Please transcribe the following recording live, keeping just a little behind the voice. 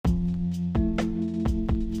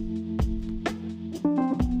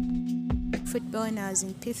football when I was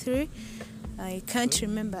in P3. I can't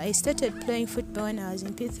remember. I started playing football when I was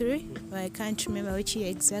in P3, but I can't remember which year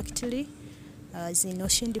exactly. I was in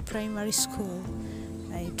Oshindi Primary School.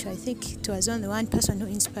 I think it was only one person who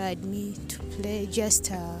inspired me to play,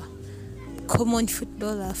 just a common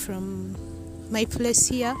footballer from my place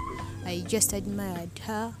here. I just admired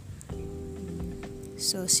her.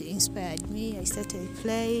 So she inspired me. I started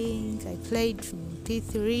playing. I played from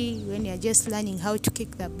P3 when you're just learning how to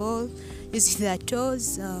kick the ball using the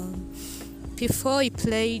toes. P4 I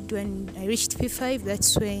played. When I reached P5,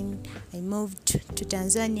 that's when I moved to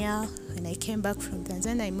Tanzania. When I came back from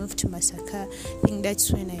Tanzania, I moved to Masaka. I think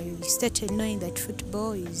that's when I started knowing that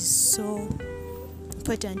football is so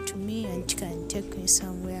important to me and can take me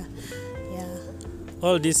somewhere. Yeah.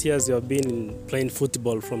 All these years you have been playing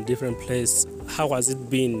football from different places. How has it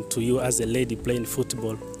been to you as a lady playing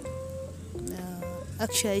football?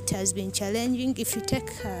 Actually, it has been challenging. If you take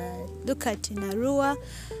a look at Arua,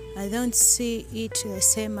 I don't see it the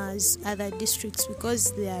same as other districts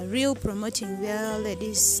because they are real promoting their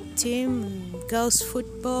ladies team, girls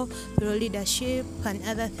football, pro leadership and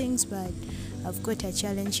other things, but I've got a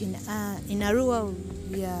challenge in Arua.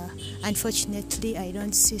 Yeah, unfortunately, I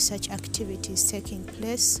don't see such activities taking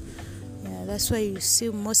place. Yeah, that's why you see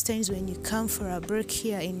most times when you come for a break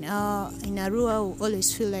here in Arua, we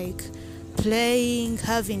always feel like playing,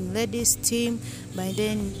 having ladies team, but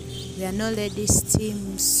then there are no ladies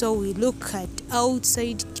teams, so we look at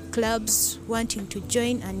outside clubs wanting to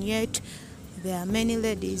join, and yet there are many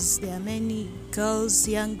ladies, there are many girls,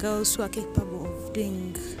 young girls who are capable of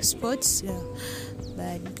doing sports, yeah.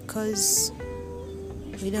 But because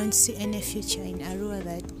we don't see any future in Arua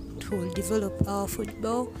that will develop our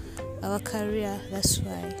football, our career, that's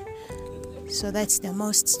why. So that's the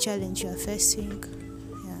most challenge we are facing.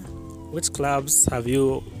 Which clubs have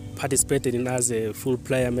you participated in as a full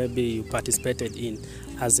player? Maybe you participated in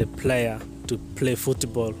as a player to play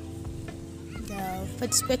football? I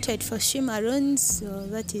participated for Shimaroons, so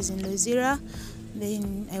that is in Luzira.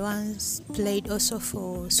 Then I once played also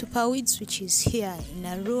for Superweeds, which is here in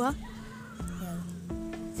Arua.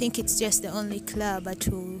 I think it's just the only club, but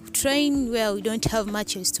to train where we don't have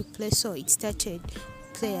matches to play, so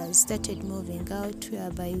players started moving out,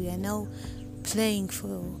 whereby we are now playing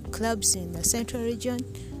for clubs in the central region,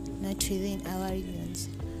 not within our regions.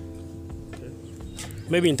 Okay.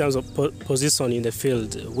 Maybe in terms of position in the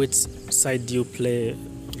field, which side do you play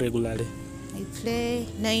regularly? I play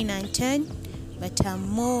 9 and 10, but I'm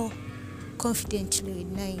more confidently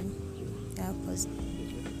with 9.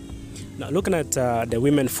 Now, looking at the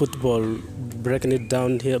women football, bringing it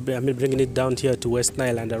down here to West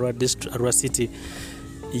Nile and Arua City,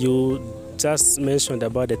 you just mentioned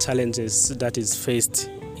about the challenges that is faced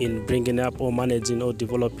in bringing up or managing or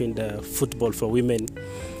developing the football for women.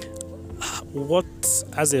 What,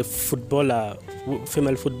 as a footballer,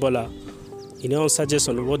 female footballer, in your own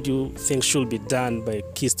suggestion, what do you think should be done by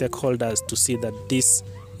key stakeholders to see that this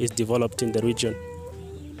is developed in the region?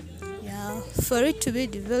 Yeah, for it to be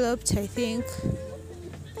developed, I think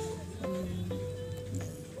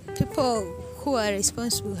people who are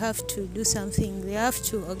responsible have to do something. They have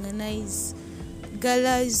to organize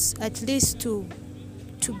galas, at least to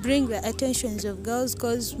bring the attentions of girls,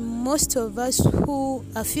 because most of us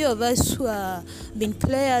a few of us who have been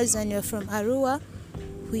players and are from Arua,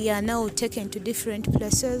 we are now taken to different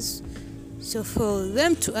places. So for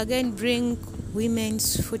them to again bring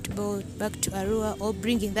women's football back to Arua or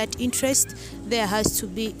bringing that interest, there has to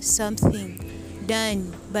be something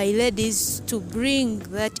done by ladies to bring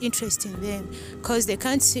that interest in them, because they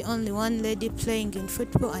can't see only one lady playing in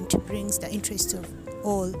football and it brings the interest of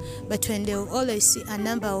all. But when they will always see a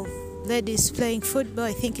number of ladies playing football,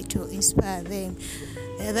 I think it will inspire them.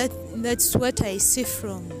 That's what I see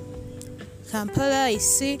from Kampala. I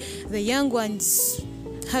see the young ones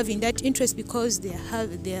having that interest because they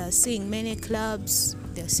are seeing many clubs,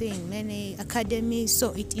 they are seeing many academies,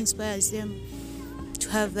 so it inspires them to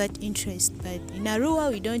have that interest. But in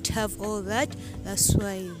Arua, we don't have all that. That's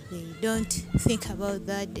why they don't think about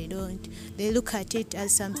that. They look at it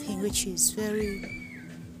as something which is very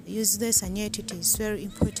useless, and yet it is very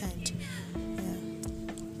important.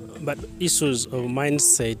 Yeah. But issues of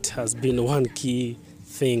mindset has been one key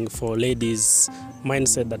thing for ladies.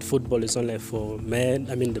 Mindset that football is only for men,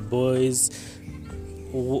 the boys.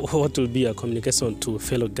 What will be a communication to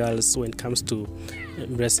fellow girls when it comes to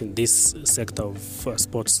embracing this sector of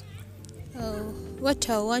sports? What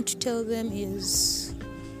I want to tell them is,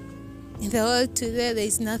 in the world today, there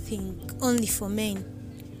is nothing only for men.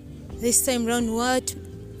 This time around, what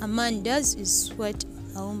a man does is what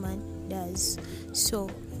a woman does. So,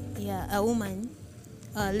 yeah, a woman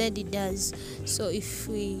a lady does. So if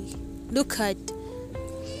we look at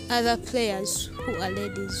other players who are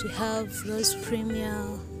ladies, we have those Premier,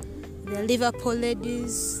 the Liverpool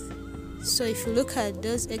ladies. So if you look at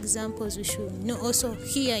those examples, we should know also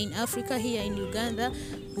here in Africa, here in Uganda,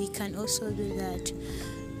 we can also do that.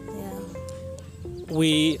 Yeah.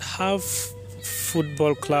 We have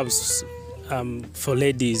football clubs for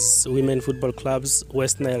ladies, women football clubs,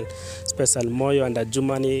 West Nile, Special Moyo and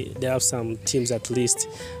Adjumani, they have some teams at least.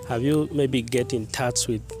 Have you maybe get in touch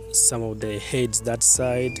with some of the heads that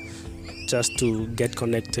side just to get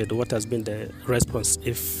connected? What has been the response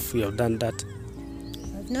if you have done that?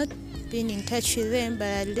 I've not been in touch with them, but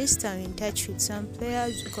at least I'm in touch with some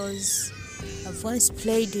players because I've once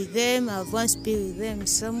played with them, I've once been with them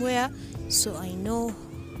somewhere, so I know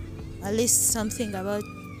at least something about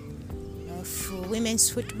for women's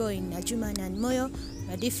football in Adjumani and Moyo,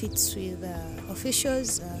 but if it's with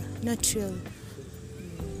officials, not really.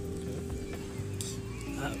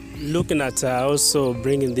 Looking at also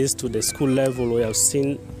bringing this to the school level, we have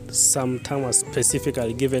seen some time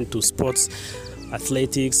specifically given to sports,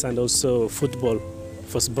 athletics and also football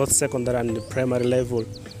for both secondary and primary level.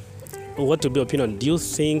 What would be your opinion? Do you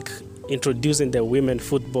think introducing the women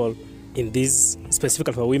football in this,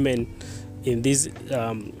 specifically for women, in this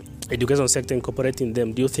education sector, incorporating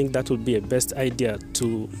them, do you think that would be a best idea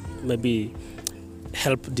to maybe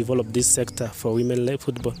help develop this sector for women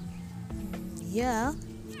football? Yeah,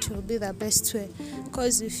 it will be the best way,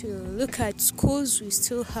 because if you look at schools, we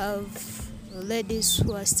still have ladies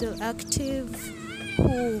who are still active,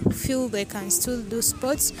 who feel they can still do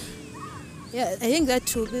sports. Yeah, I think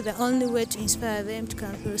that will be the only way to inspire them to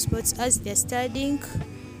come through sports. As they're studying,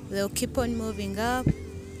 they'll keep on moving up.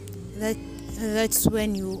 That's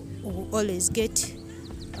when you always get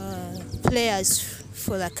players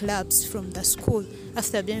for the clubs from the school.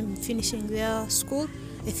 After them finishing their school,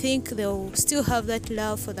 I think they'll still have that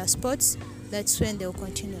love for the sports. That's when they'll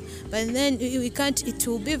continue. But then we can't. It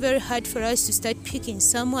will be very hard for us to start picking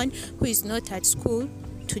someone who is not at school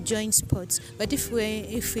to join sports. But if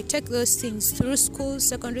we take those things through schools,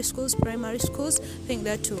 secondary schools, primary schools, I think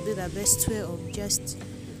that will be the best way of just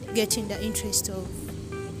getting the interest of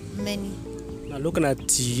many. Now, looking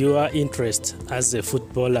at your interest as a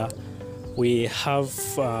footballer, we have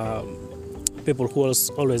people who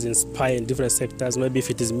always inspire in different sectors. Maybe if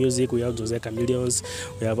it is music, we have Jose Chameleons,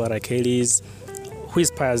 we have Arakelis. Who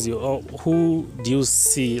inspires you, or who do you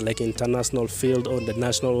see like international field or the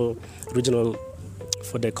national, regional,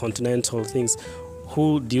 for the continental things?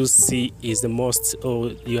 Who do you see is the most,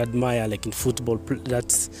 or you admire like in football,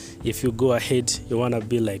 that if you go ahead, you want to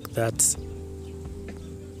be like that?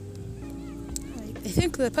 I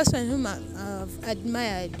think the person whom I've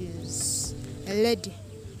admired is a lady.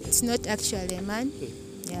 It's not actually a man.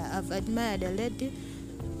 Yeah, I've admired a lady.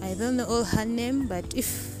 I don't know all her name, but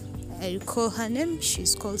if I recall her name,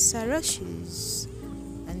 she's called Sarah. She's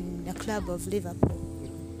in the club of Liverpool.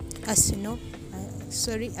 Arsenal.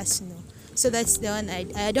 So that's the one.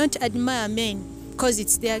 I don't admire men because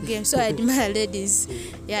it's their game, so I admire ladies.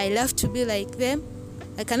 Yeah, I love to be like them.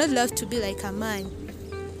 I cannot love to be like a man.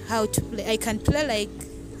 How to play? I can play like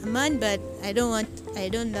a man, but I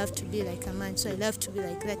don't love to be like a man. So I love to be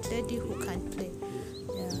like that lady who can play.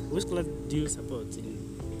 Yeah. Which club do you support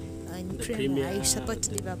In Premier, I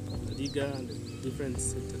support Liverpool. Liga and the different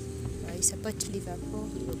sectors. I support Liverpool.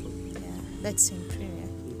 Yeah, that's in Premier.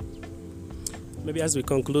 Maybe as we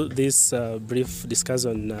conclude this brief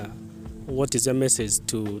discussion, what is your message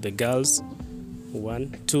to the girls?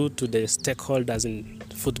 1, 2, to the stakeholders in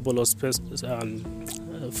football or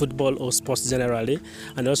sports generally,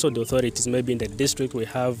 and also the authorities. Maybe in the district we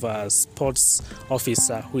have a sports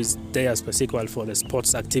officer who is there specifically for the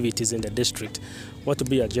sports activities in the district. What would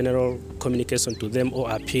be a general communication to them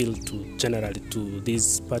or appeal to generally to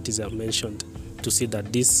these parties I've mentioned to see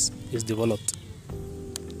that this is developed?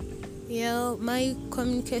 Yeah, my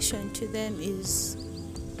communication to them is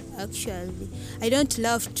actually, I don't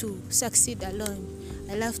love to succeed alone.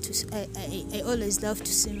 I always love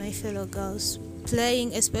to see my fellow girls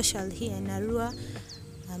playing, especially here in Arua.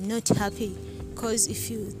 I'm not happy because if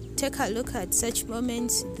you take a look at such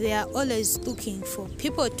moments, they are always looking for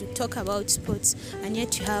people to talk about sports, and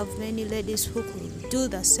yet you have many ladies who could do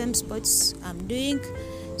the same sports I'm doing.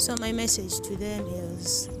 So my message to them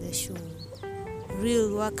is they should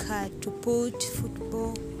really work hard to put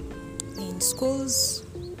football in schools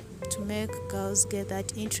to make girls get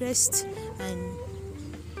that interest and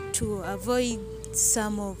to avoid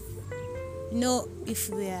some of know if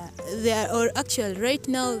there are, or actually right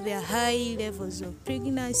now there are high levels of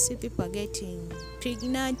pregnancy, people are getting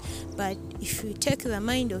pregnant, but if you take the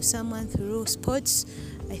mind of someone through sports,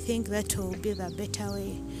 I think that will be the better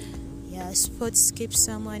way. Yeah, sports keeps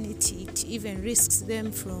someone, it even risks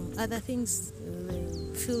them from other things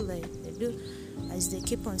they feel like they do, as they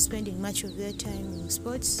keep on spending much of their time in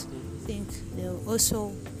sports. I think they'll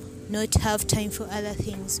also not have time for other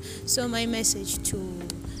things. So my message to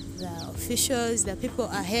the officials, the people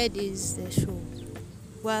ahead, is they should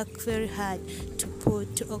work very hard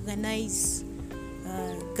to organize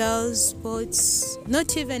girls sports.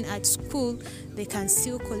 Not even at school, they can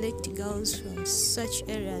still collect girls from such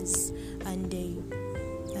areas, and they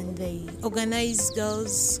organize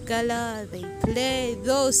girls gala, they play,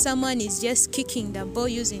 though someone is just kicking the ball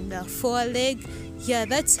using the foreleg. Yeah,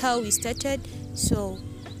 that's how we started, so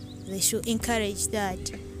they should encourage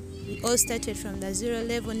that. We all started from the zero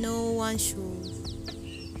level, no one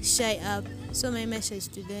should shy up. So my message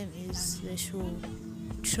to them is they should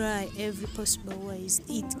try every possible ways.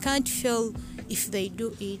 It can't fail if they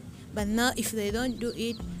do it, but now if they don't do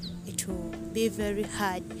it, it will be very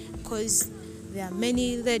hard, because there are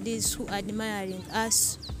many ladies who are admiring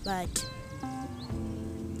us, but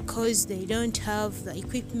because they don't have the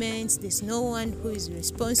equipment, there's no one who is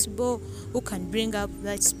responsible who can bring up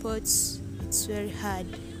that sports. It's very hard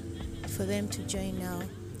for them to join now.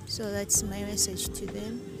 So that's my message to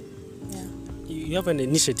them. Yeah. You have an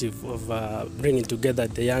initiative of bringing together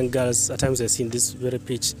the young girls. At times I see in this very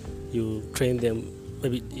pitch, you train them.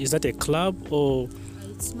 Maybe is that a club or?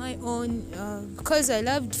 It's my own. Because I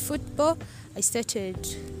loved football, I started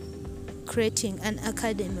creating an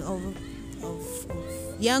academy of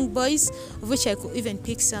young boys, of which I could even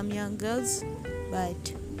pick some young girls.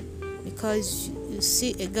 But because you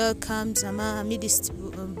see a girl comes amidst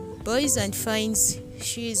boys and finds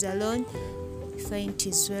she is alone, I find it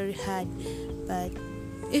is very hard. But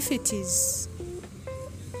if it is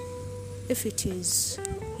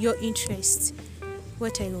your interest,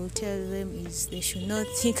 what I will tell them is they should not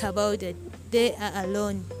think about that they are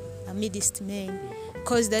alone amidst men,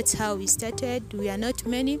 because that's how we started. We are not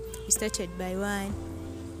many, we started by one,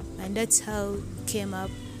 and that's how we came up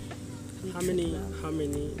with How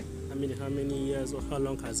many years or how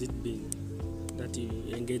long has it been that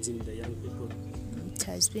you engage in the young people? It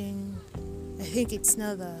has been, I think it's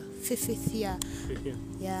now the 5th year.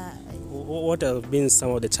 Yeah. What have been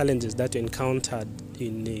some of the challenges that you encountered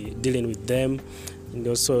in dealing with them, and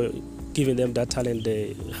also giving them that talent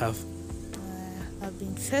they have? I've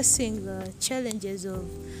been facing the challenges of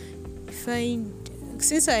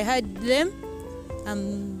since I had them,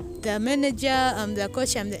 I'm the manager, I'm the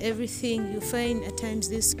coach, I'm the everything. You find at times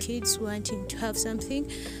these kids wanting to have something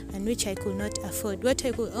and which I could not afford. What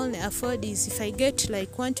I could only afford is if I get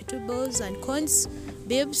like 1 to 2 balls and cones,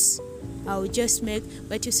 bibs, I will just make.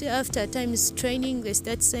 But you see, after times training, they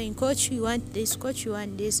start saying, coach, you want this, coach, you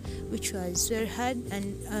want this, which was very hard.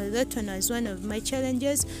 And that one was one of my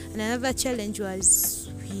challenges. And another challenge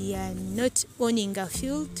was we are not owning a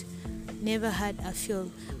field, never had a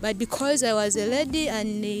field. But because I was a lady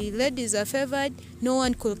and the ladies are favored, no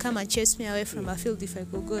one could come and chase me away from a field if I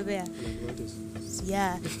could go there.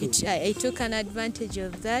 Yeah, I took an advantage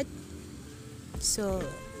of that. So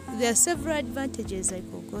there are several advantages I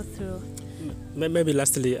could go through. Maybe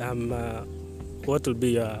lastly, what will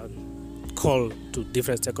be your call to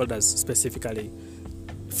different stakeholders specifically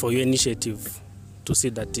for your initiative to see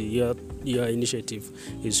that your initiative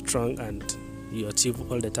is strong and you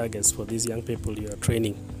achieve all the targets for these young people you are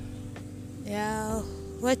training? Yeah,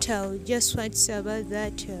 what I just want to say about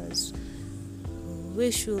that is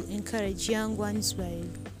we should encourage young ones by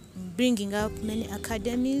bringing up many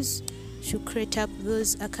academies, should create up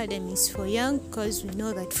those academies for young, because we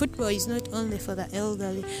know that football is not only for the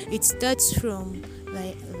elderly, it starts from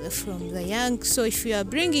the young. So if we are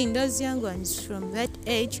bringing those young ones from that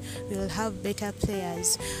age, we will have better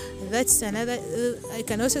players. That's another, I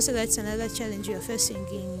can also say that's another challenge we are facing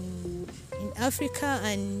in Africa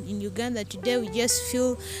and in Uganda today. We just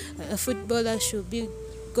feel a footballer should be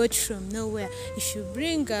got from nowhere. If you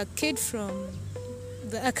bring a kid from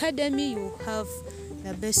the academy, you have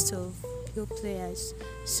the best of your players.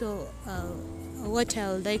 So what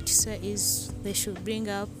I would like to say is they should bring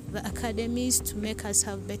up the academies to make us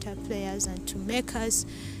have better players and to make us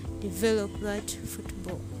develop that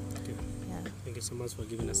football. Okay. Yeah. Thank you so much for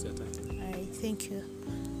giving us your time. All right, thank you.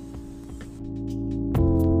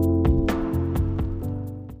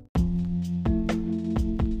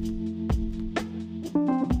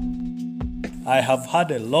 I have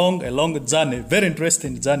had a long journey, very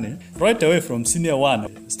interesting journey. Right away from senior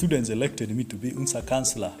one, students elected me to be UNSA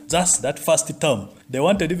councillor. Just that first term. They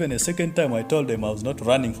wanted even a second term. I told them I was not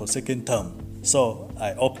running for second term. So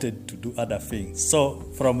I opted to do other things. So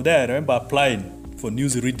from there, I remember applying for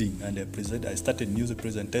news reading, and I started news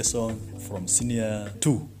presentation from senior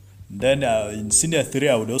 2. Then in senior 3,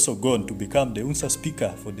 I would also go on to become the UNSA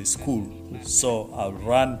speaker for the school. So I'll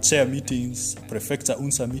run chair meetings, prefecture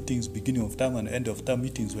UNSA meetings, beginning of term and end of term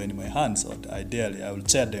meetings were in my hands. Or ideally, I will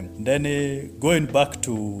chair them. Then going back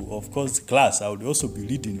to, of course, class, I would also be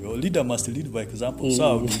leading. A leader must lead by example. So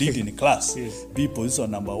I will lead in class, yes. Be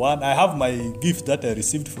position number 1. I have my gift that I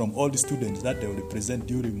received from all the students that they will present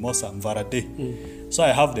during Mosa and Vara Day. So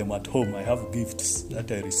I have them at home. I have gifts that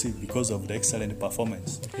I received because of the excellent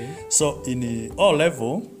performance. Okay. So in all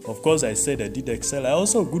level, of course, I said I did excel. I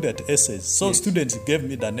also good at essays. So yes. Students gave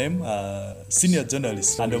me the name senior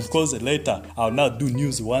journalist. And of course, later, I'll now do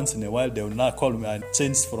news once in a while. They will now call me and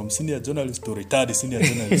change from senior journalist to retired senior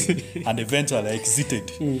journalist. And eventually I exited.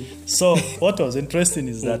 So what was interesting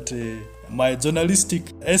is that my journalistic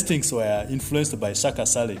instincts were influenced by Shaka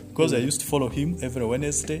Saleh because I used to follow him every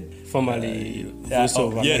Wednesday. Formerly Voice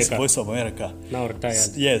of America. Yes, Voice of America. Now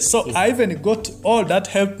retired. Yes, so I even got all that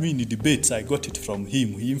helped me in the debates. I got it from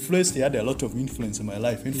him. He had a lot of influence in my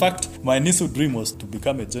life. In fact, my initial dream was to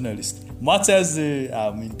become a journalist. Much as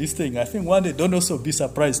in this thing, I think one day don't also be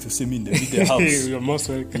surprised to see me in the media house. You're most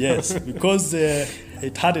welcome. Yes, because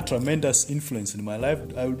it had a tremendous influence in my life.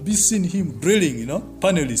 I would be seeing him drilling,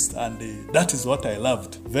 panelists, and that is what I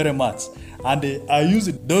loved very much. And I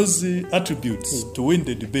used those attributes to win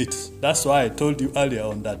the debates. That's why I told you earlier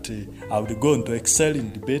on that I would go on to excel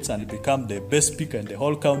in debates and become the best speaker in the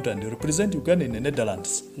whole country and represent Uganda in the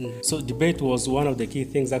Netherlands. So debate was one of the key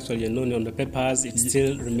things actually known on the papers. It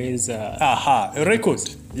still remains a record.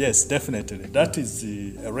 Yes, definitely. That is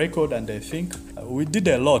a record, and I think we did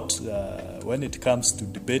a lot when it comes to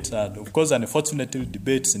debates. And of course, unfortunately,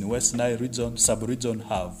 debates in West Nile region, sub-region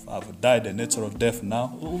have died a natural death now.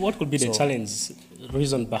 What could be the challenge,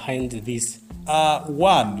 reason behind this?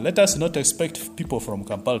 One, let us not expect people from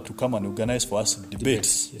Kampala to come and organize for us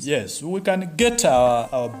debates. Yes, we can get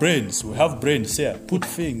our brains. We have brains here, put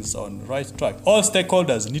things on right track. All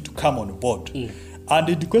stakeholders need to come on board. And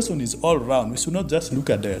the question is all around. We should not just look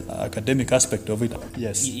at the academic aspect of it.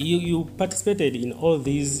 Yes. You participated in all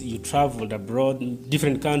these. You traveled abroad,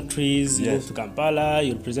 different countries. You moved to Kampala.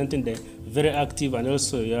 You're presenting the very active and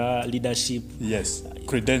also your leadership. Yes.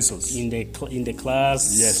 Credentials. In the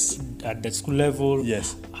class. Yes. At the school level.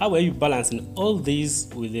 Yes. How are you balancing all these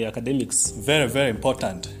with the academics? Very, very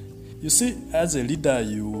important. You see, as a leader,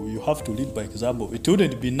 you have to lead by example. It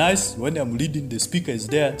wouldn't be nice when I'm leading, the speaker is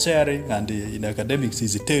there chairing, and in academics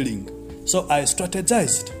he's telling. So I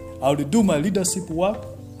strategized. I would do my leadership work.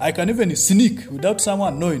 I can even sneak without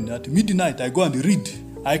someone knowing. At midnight, I go and read.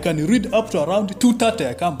 I can read up to around 2:30.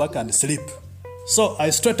 I come back and sleep. So I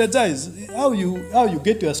strategize. How you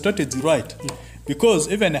get your strategy right?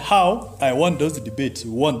 Because even how I won those debates,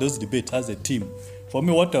 we won those debates as a team. For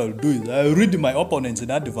me, what I will do is I will read my opponents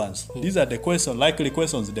in advance. These are the likely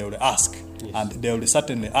questions they will ask. Yes. And they will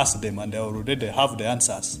certainly ask them, and they will already have the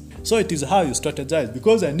answers. So it is how you strategize.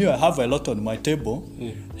 Because I knew I have a lot on my table.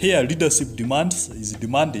 Here, leadership is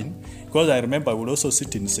demanding. Because I remember I would also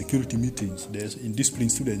sit in security meetings. In discipline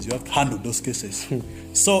students, you have to handle those cases.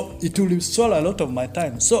 So it will swallow a lot of my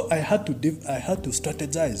time. So I had to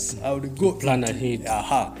strategize. I would go plan ahead.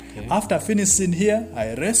 Okay. After finishing here,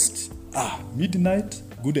 I rest. Midnight,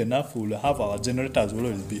 good enough. We'll have our generators will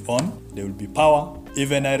always be on. There will be power.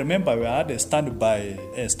 Even I remember we had a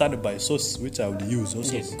standby source which I would use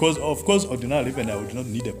also. Yes. Because of course ordinarily even I would not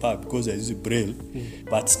need a power because I use a braille.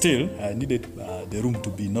 But still I needed the room to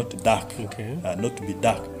be not dark. Okay. Not to be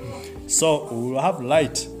dark. So we will have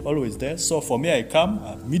light always there. So for me I come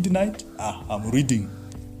at midnight, I'm reading.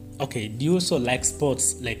 Okay, do you also like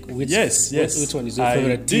sports? Like which one is your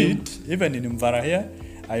favorite team? I did, even in Mvara here.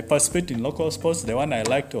 I participate in local sports. The one I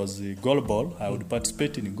liked was the goalball. I would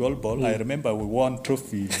participate in goalball. I remember we won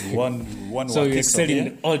trophy. We won. So you excelled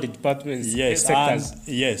in all the departments. Yes,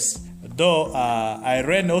 yes. Though I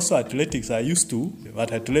ran also athletics. I used to,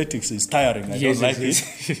 but athletics is tiring. I don't like it.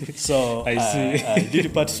 So I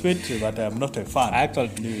did participate, but I am not a fan. Actually,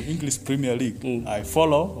 the English Premier League. I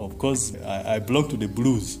follow, of course. I belong to the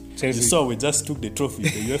Blues. So we just took the trophy,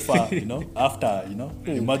 the UEFA, after,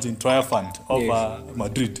 imagine triumphant over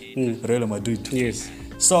Madrid, Real Madrid. Yes.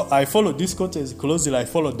 So I followed these coaches closely. I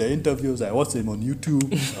followed the interviews. I watch them on YouTube,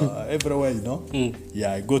 everywhere,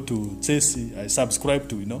 Yeah, I go to Chelsea. I subscribe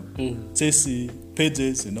to, Chelsea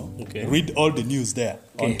pages, read all the news there,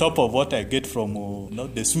 on top of what I get from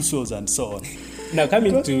the SUSOs and so on. Now,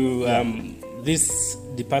 coming to this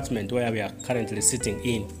department where we are currently sitting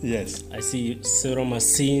in. Yes. I see several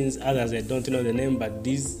machines, others I don't know the name, but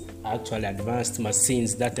these are actually advanced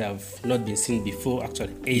machines that have not been seen before,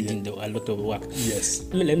 actually aiding a lot of work. Yes.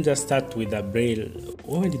 Let me just start with the Braille.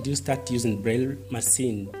 When did you start using Braille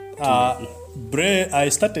machine? Braille, I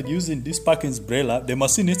started using this Perkins Braille. The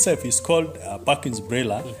machine itself is called Perkins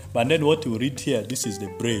Braille, but then what you read here, this is the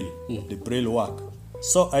Braille, the Braille work.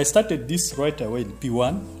 So I started this right away in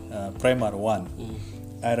P1, primary 1.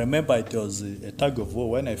 I remember it was a tug of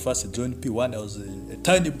war. When I first joined P1, I was a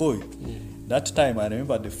tiny boy. That time, I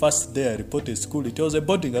remember the first day I reported school, it was a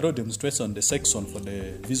boarding. I wrote demonstration, the section for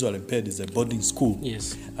the visual impaired is a boarding school.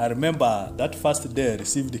 Yes. I remember that first day I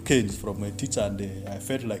received the canes from my teacher, and I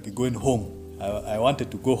felt like going home. I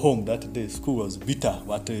wanted to go home that day. School was bitter,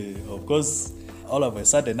 but of course, all of a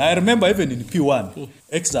sudden, I remember even in P1,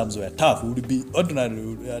 exams were tough. It would be ordinary,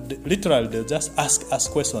 literally, they'll just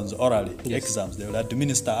ask questions orally. Yes. Exams, they will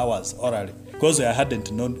administer hours orally. Because I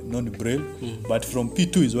hadn't known Braille, but from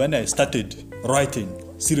P2 is when I started writing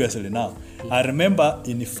seriously now. I remember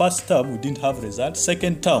in the first term, we didn't have results.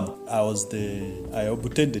 Second term, I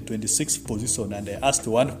obtained the 26th position, and I asked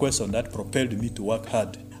one question that propelled me to work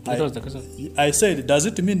hard. What was the question? I said, does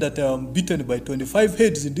it mean that I'm beaten by 25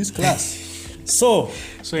 heads in this class? So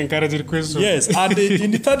encouraging question. Yes, and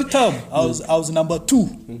in the third term, I was number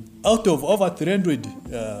 2 out of over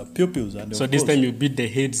 300 pupils. And so this time you beat the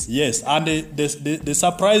heads. Yes, and the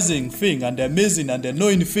surprising thing and the amazing and the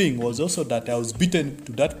annoying thing was also that I was beaten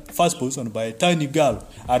to that first position by a tiny girl.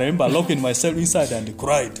 I remember locking myself inside and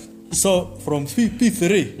cried. So from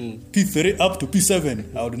P3 up to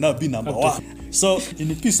P7, I would now be number 1. So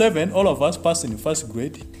in P7, all of us passed in the first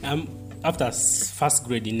grade. After first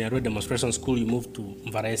grade in a road demonstration school, you moved to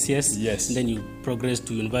Mvara. Yes. And then you progressed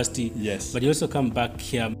to university. Yes. But you also come back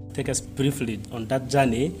here. Take us briefly on that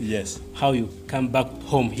journey. Yes. How you come back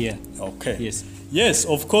home here. Okay. Yes. Yes,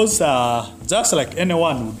 of course, just like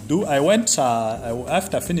anyone would do, I went,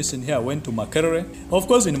 after finishing here, I went to Makerere. Of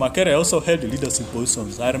course, in Makerere, I also held leadership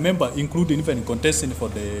positions. I remember including even contesting for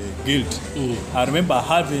the guild. I remember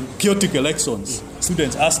having chaotic elections.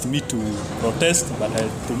 Students asked me to protest, but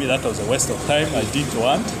to me that was a waste of time. I didn't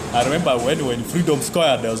want. I remember when we were in Freedom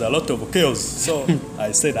Square, there was a lot of chaos. So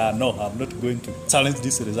I said, no, I'm not going to challenge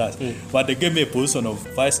this result. But they gave me a position of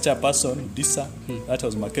vice chairperson, DISA. That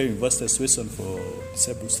was Makerere University Association for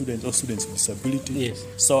disabled students or students with disability. Yes.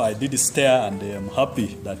 So I did stay, and I'm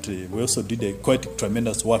happy that we also did a quite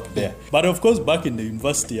tremendous work there. But of course, back in the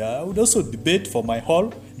university, I would also debate for my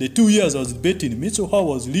hall. The 2 years I was debating, Mitchell Hall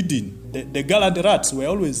was leading. The girl and the rats were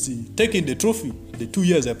always taking the trophy. The 2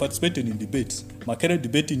 years I participated in debates, Makerere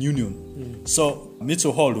Debating Union. So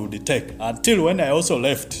Mitchell Hall would take until when I also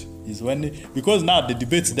left. Is when because now the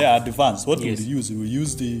debates there are advanced. What yes. we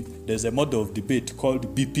use there's a model of debate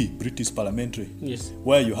called BP, British Parliamentary, yes,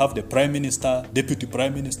 where you have the Prime Minister, Deputy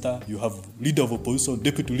Prime Minister, you have Leader of Opposition,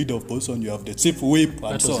 Deputy Leader of Opposition, you have the Chief Whip,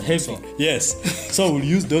 and so on. Heavy. So, yes, so we'll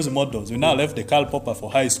use those models. We now left the Karl Popper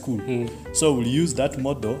for high school, so we'll use that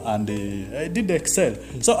model, and I did excel.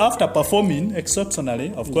 So after performing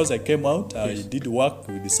exceptionally, of course I came out. I did work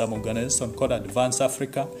with some organization called Advance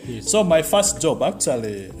Africa. Yes. So my first job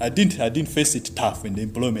actually, I didn't face it tough in the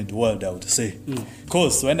employment world, I would say.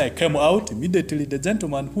 Because when I came out, immediately the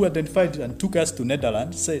gentleman who identified and took us to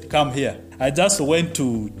Netherlands said, come here. I just went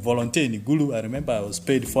to volunteer in Gulu. I remember I was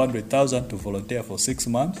paid 400,000 to volunteer for 6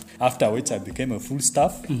 months, after which I became a full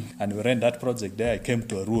staff, and we ran that project there. I came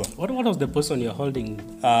to Arua. What was the position you're holding?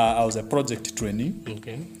 I was a project trainee.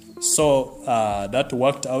 Okay. So that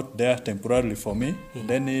worked out there temporarily for me.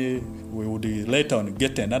 Then we would later on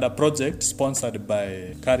get another project sponsored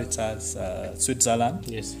by Caritas Switzerland.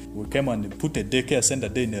 Yes. We came and put a daycare center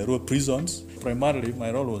there in Arua prisons. Primarily,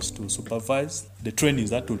 my role was to supervise the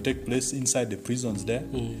trainings that will take place inside the prisons there.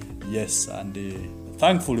 Yes, and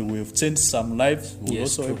thankfully we have changed some lives. We were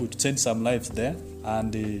also able to change some lives there.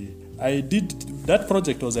 And I did, that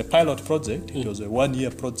project was a pilot project. It was a 1-year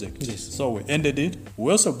project. Yes. So we ended it.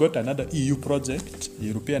 We also got another EU project,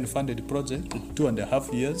 European funded project,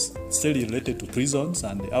 2.5 years, still related to prisons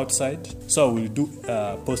and the outside. So we'll do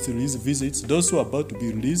post-release visits. Those who are about to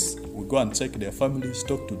be released, we go and check their families,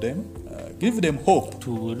 talk to them, give them hope.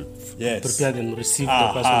 To prepare them, receive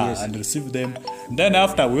the person. Yes. And receive them. And then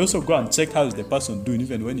after, we also go and check how is the person doing,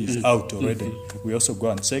 even when he's out already. We also go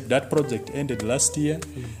and check. That project ended last year.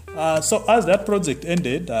 So as that project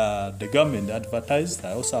ended, the government advertised.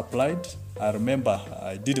 I also applied. I remember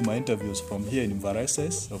I did my interviews from here in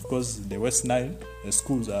Vareses. Of course, the West Nile, the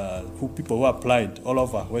schools, people who applied all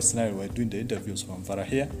over West Nile were doing the interviews from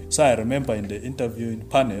Varahia. So I remember in the interviewing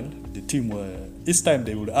panel, the team were, each time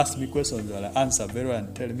they would ask me questions, I answer very well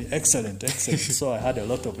and tell me, excellent. So I had a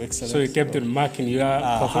lot of excellence. So you kept on marking your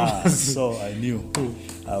performance. So I knew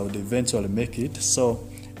I would eventually make it. So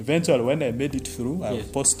eventually, when I made it through, I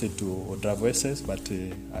posted to Odravoises, but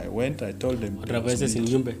I went, I told them... Odravoises in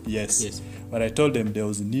Yumbe? Yes. But I told them there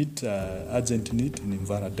was need, urgent need in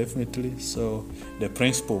Imvara, definitely. So the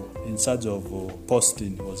principal in charge of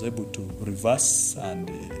posting was able to reverse and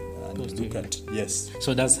look at, yes.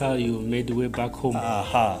 So that's how you made your way back home.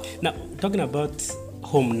 Now, talking about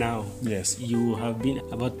home now. Yes. You have been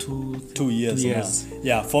about two years now.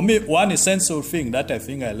 Yeah, for me, one essential thing that I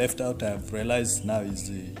think I left out, I've realized now is,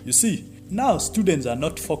 you see, now students are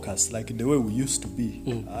not focused like the way we used to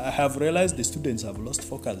be. I have realized the students have lost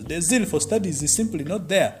focus. The zeal for studies is simply not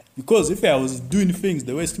there. Because if I was doing things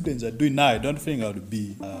the way students are doing now, I don't think I would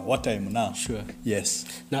be what I am now. Sure. Yes.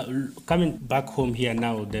 Now, coming back home here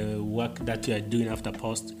now, the work that you are doing after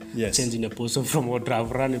post, changing the position from what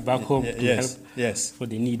I've run back home to help for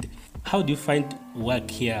the need. How do you find work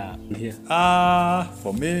here?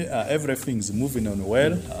 For me, everything's moving on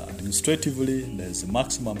well. Administratively, there's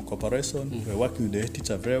maximum cooperation. We're working with the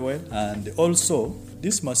teacher very well. And also,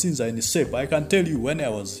 these machines are in shape. I can tell you when I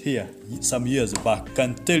was here some years back, I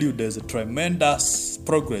can tell you there's a tremendous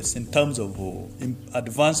progress in terms of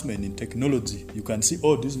advancement in technology. You can see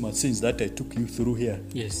all these machines that I took you through here.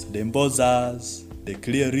 Yes. The embossers, the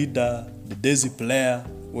clear reader, the daisy player.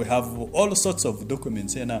 We have all sorts of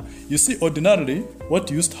documents here now. You see, ordinarily, what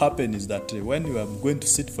used to happen is that when you are going to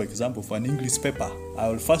sit, for example, for an English paper, I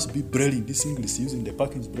will first be brailing this English using the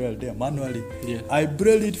package braille there manually. I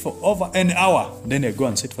braille it for over an hour, then I go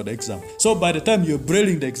and sit for the exam. So by the time you're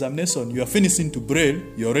brailing the examination, you are finishing to braille,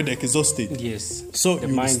 you're already exhausted. Yes. So the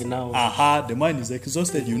mind now. The mind is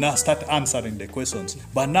exhausted. You now start answering the questions.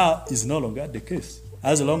 But now it's no longer the case.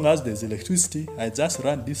 As long as there's electricity, I just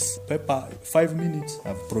run this paper 5 minutes.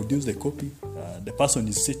 I've produced a copy. The person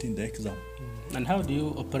is sitting the exam. And how do you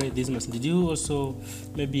operate this machine? Did you also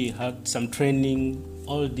maybe have some training,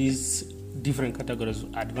 all these different categories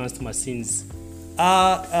of advanced machines?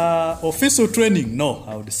 Official training, no.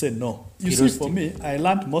 I would say no. You see, for me, I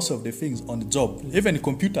learned most of the things on the job. Even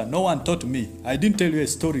computer, no one taught me. I didn't tell you a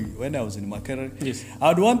story when I was in Makerere. Yes. I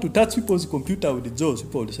would want to touch people's computer with the jaws.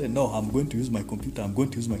 People would say, no, I'm going to use my computer.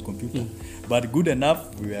 But good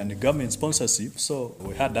enough, we were in a government sponsorship, so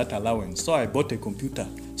we had that allowance. So I bought a computer.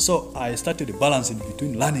 So I started balancing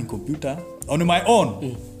between learning computer on my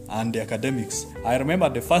own and the academics. I remember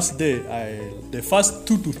the first day, the first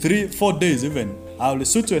 2 to 3, 4 days even, I will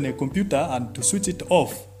switch on a computer, and to switch it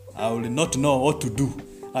off, I will not know what to do.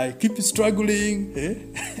 I keep struggling.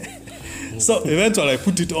 So eventually I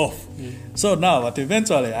put it off. So now, but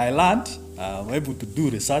eventually I learned. I'm able to do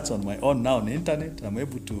research on my own now on the internet. I'm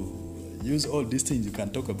able to use all these things. You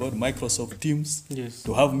can talk about Microsoft Teams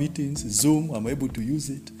to have meetings, Zoom. I'm able to use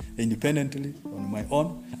it independently on my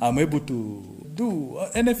own. I'm able to do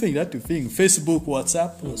anything that you think, Facebook,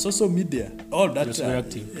 WhatsApp, social media, all that.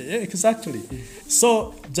 Exactly.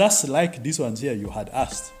 So just like these ones here you had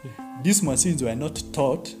asked, these machines were not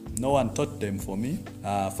taught. No one taught them for me.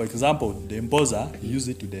 For example, the embosser, use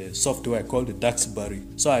it to the software called the Duxbury.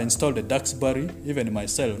 So I installed the Duxbury even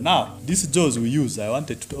myself. Now, this JAWS we use, I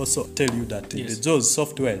wanted to also tell you that the JAWS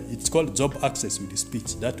software, it's called Job Access with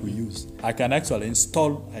Speech that we use. I can actually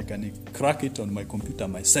install, I can crack it on my computer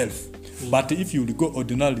myself. But if you go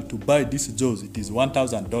ordinarily to buy this JAWS, it is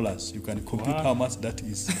 $1,000. You can compute how much that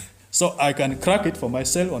is. So I can crack it for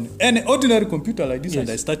myself on any ordinary computer like this, and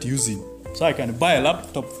I start using. So I can buy a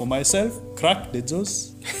laptop for myself, crack the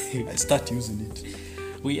JAWS, I start using it.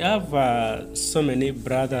 We have so many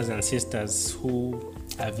brothers and sisters who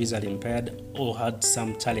are visually impaired or had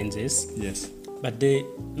some challenges. Yes. But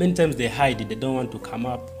many times they hide it. They don't want to come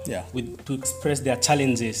up to express their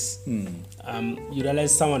challenges. You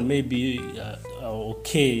realize someone may be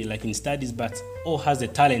okay, like in studies, but has the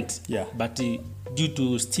talent. But due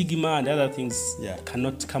to stigma and other things,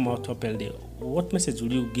 cannot come out openly. What message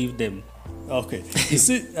will you give them? Okay. You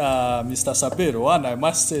see, Mr. Sabir, one, I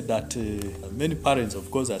must say that many parents,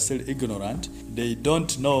 of course, are still ignorant. They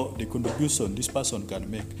don't know the contribution this person can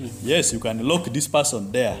make. Yes, you can lock this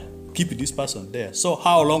person there, keep this person there. So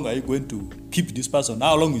how long are you going to keep this person?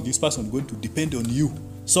 How long is this person going to depend on you?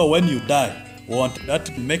 So when you die, won't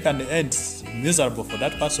that make an end miserable for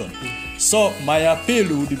that person? So my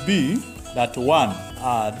appeal would be that one,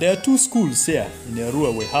 there are 2 schools here in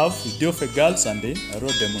Ariye. We have the Diofe Girls and the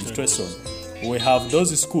Ariye Demonstration. We have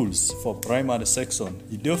those schools for primary section,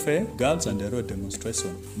 Idiofe, girls, and the road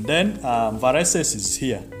demonstration. Then Vareses is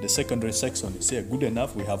here, the secondary section is here, good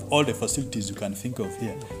enough. We have all the facilities you can think of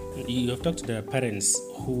here. You have talked to the parents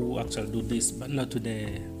who actually do this, but not to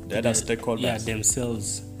the other stakeholders. Yeah,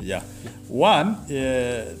 themselves. Yeah. One,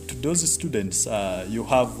 to those students, you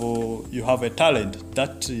have a talent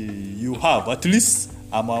that you have. At least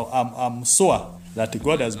I'm sure that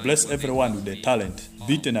God has blessed everyone with a talent,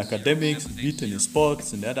 be it in academics, be it in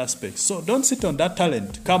sports, and other aspects. So don't sit on that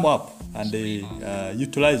talent. Come up and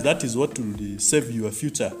utilize. That is what will save your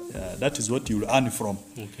future. That is what you will earn from.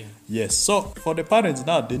 Okay. Yes. So for the parents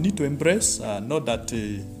now, they need to embrace, know that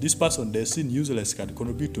this person they seen useless can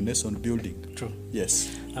contribute to nation building. True. Yes.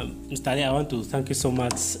 Mr. Ali, I want to thank you so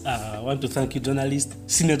much. I want to thank you, journalist,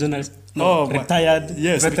 senior journalist. Retired.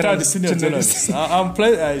 Yes, retired senior journalist.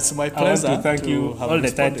 It's my pleasure. I want to thank you all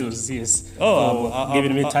the titles. Yes. For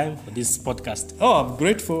giving me time for this podcast. I'm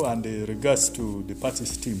grateful and regards to the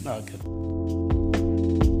party's team. Okay.